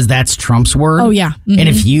because that's Trump's word. Oh yeah. Mm-hmm. And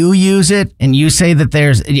if you use it and you say that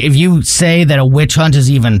if you say that a witch hunt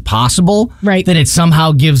is even possible, right, that it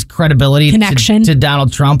somehow gives credibility to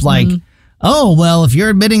Donald Trump, like, oh, well, if you're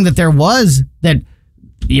admitting that there was that,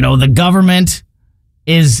 the government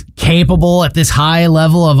is capable at this high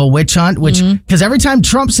level of a witch hunt, which, because every time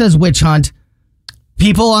Trump says witch hunt,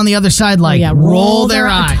 people on the other side roll their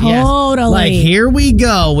eyes. Totally. Yes. Like, here we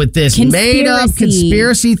go with this made up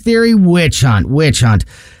conspiracy theory witch hunt.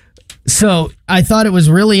 So I thought it was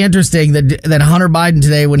really interesting that Hunter Biden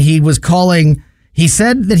today, when he was he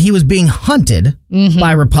said that he was being hunted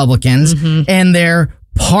by Republicans and their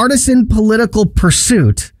partisan political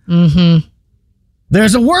pursuit.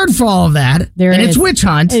 There's a word for all of that, it's witch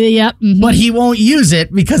hunt. Yep. But he won't use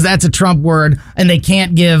it because that's a Trump word, and they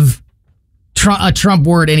can't give a Trump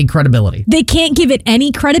word any credibility. They can't give it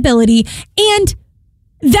any credibility, and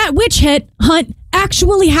that witch hunt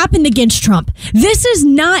actually happened against Trump. This is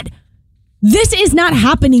not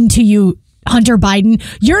happening to you, Hunter Biden.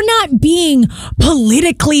 You're not being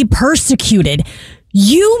politically persecuted.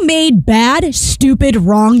 You made bad, stupid,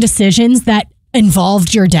 wrong decisions that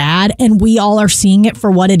involved your dad, and we all are seeing it for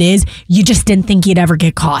what it is. You just didn't think you'd ever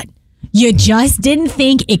get caught. You just didn't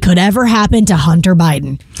think it could ever happen to Hunter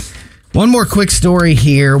Biden. One more quick story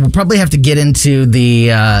here. We'll probably have to get into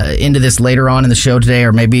into this later on in the show today,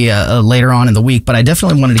 or maybe later on in the week, but I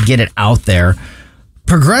definitely wanted to get it out there.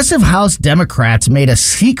 Progressive House Democrats made a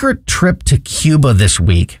secret trip to Cuba this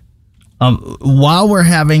week while we're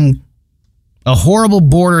having a horrible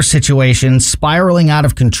border situation spiraling out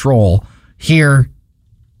of control here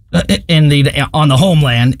on the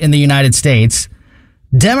homeland in the United States.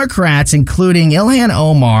 Democrats, including Ilhan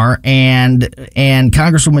Omar and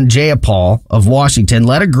Congresswoman Jayapal of Washington,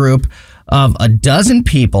 led a group of a dozen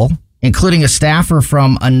people, including a staffer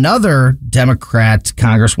from another Democrat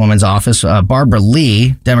Congresswoman's office, Barbara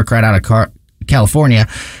Lee, Democrat out of California,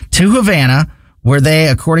 to Havana, where they,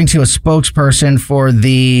 according to a spokesperson for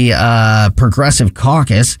the Progressive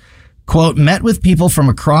Caucus, quote, met with people from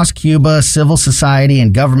across Cuba, civil society,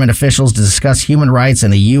 and government officials to discuss human rights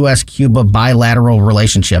and the U.S.-Cuba bilateral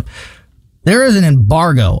relationship. There is an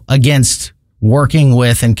embargo against working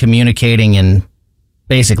with and communicating and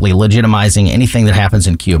basically legitimizing anything that happens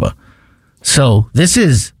in Cuba. So this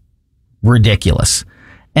is ridiculous.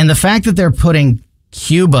 And the fact that they're putting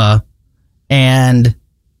Cuba and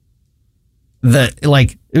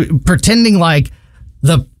pretending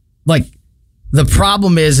the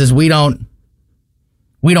problem is we don't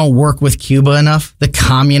work with Cuba enough. The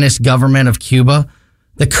communist government of Cuba,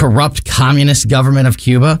 the corrupt communist government of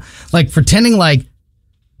Cuba, pretending like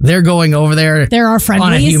they're going over there. They're our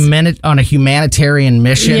friendlies on a humanitarian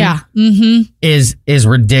mission. Yeah, is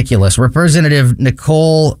ridiculous. Representative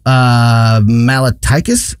Nicole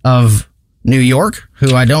Malatikis of New York,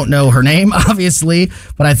 who I don't know her name, obviously,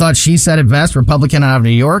 but I thought she said it best. Republican out of New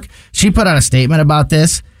York. She put out a statement about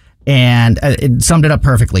this. And it summed it up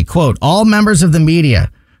perfectly. Quote, all members of the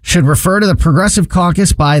media should refer to the Progressive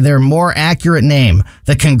Caucus by their more accurate name,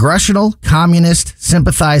 the Congressional Communist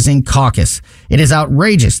Sympathizing Caucus. It is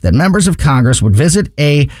outrageous that members of Congress would visit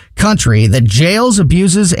a country that jails,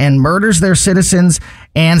 abuses, and murders their citizens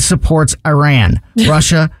and supports Iran,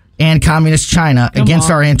 Russia, and Communist China against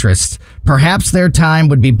our interests. Perhaps their time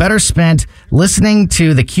would be better spent listening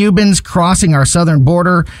to the Cubans crossing our southern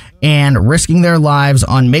border and risking their lives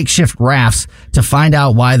on makeshift rafts to find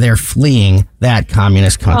out why they're fleeing that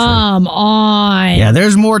communist country. Come on. Yeah,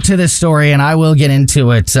 there's more to this story, and I will get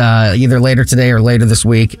into it either later today or later this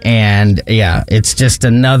week. And yeah, it's just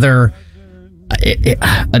another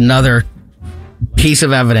piece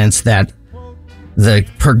of evidence that the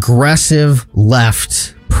progressive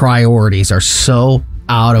left priorities are so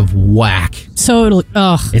out of whack. So,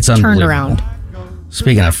 it's turned around.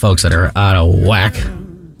 Speaking of folks that are out of whack,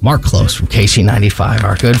 Mark Close from KC95,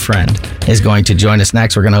 our good friend, is going to join us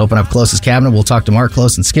next. We're going to open up Close's cabinet. We'll talk to Mark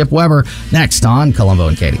Close and Skip Weber next on Columbo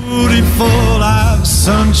and Katie. Beautiful eyes,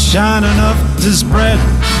 sunshine enough to spread.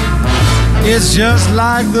 It's just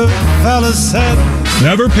like the fella said.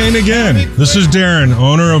 Never paint again. This is Darren,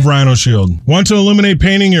 owner of Rhino Shield. Want to eliminate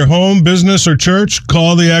painting your home, business, or church?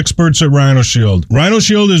 Call the experts at Rhino Shield. Rhino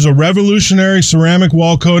Shield is a revolutionary ceramic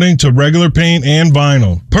wall coating to regular paint and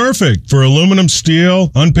vinyl. Perfect for aluminum,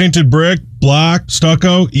 steel, unpainted brick, block,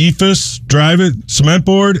 stucco, EIFS, drive-it, cement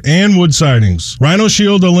board, and wood sidings. Rhino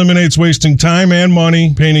Shield eliminates wasting time and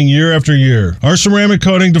money painting year after year. Our ceramic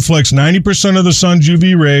coating deflects 90% of the sun's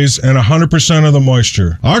UV rays and 100% of the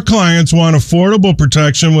moisture. Our clients want affordable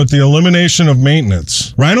protection with the elimination of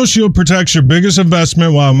maintenance. Rhino Shield protects your biggest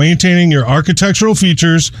investment while maintaining your architectural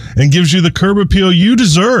features and gives you the curb appeal you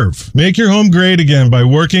deserve. Make your home great again by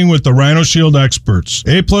working with the Rhino Shield experts.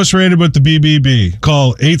 A+ rated with the BBB.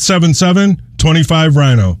 Call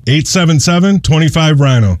 877-25-RHINO.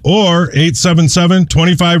 877-25-RHINO. Or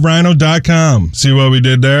 877-25rhino.com. See what we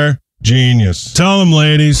did there? Genius. Tell them,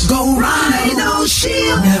 ladies. Go Rhino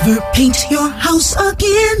Shield. Never paint your house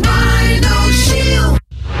again. Rhino Shield.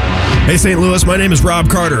 Hey, St. Louis, my name is Rob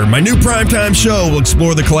Carter. My new primetime show will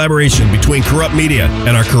explore the collaboration between corrupt media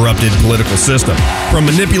and our corrupted political system. From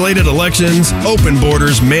manipulated elections, open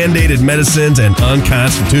borders, mandated medicines, and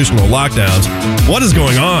unconstitutional lockdowns, what is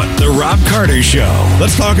going on? The Rob Carter Show.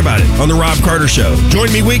 Let's talk about it on The Rob Carter Show.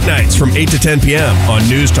 Join me weeknights from 8 to 10 p.m. on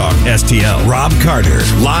News Talk STL. Rob Carter,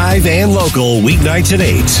 live and local, weeknights at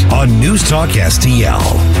 8 on News Talk STL.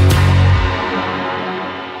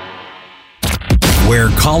 Where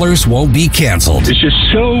callers won't be canceled. It's just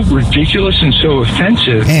so ridiculous and so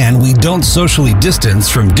offensive. And we don't socially distance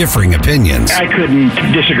from differing opinions. I couldn't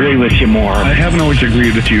disagree with you more. I haven't always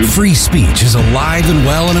agreed with you. Free speech is alive and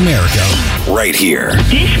well in America, right here.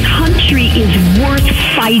 This country is worth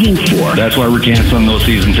fighting for. That's why we're canceling those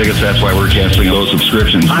season tickets. That's why we're canceling those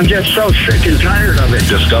subscriptions. I'm just so sick and tired of it.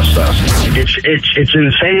 Disgust us. It's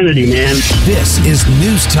insanity, man. This is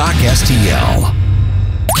News Talk STL.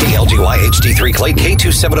 KLGY HD3 Clayton,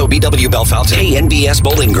 K270BW Bellefontaine, KNBS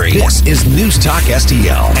Bowling Green. This is News Talk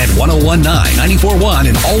STL at 1019, 94.1,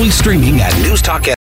 and always streaming at News Talk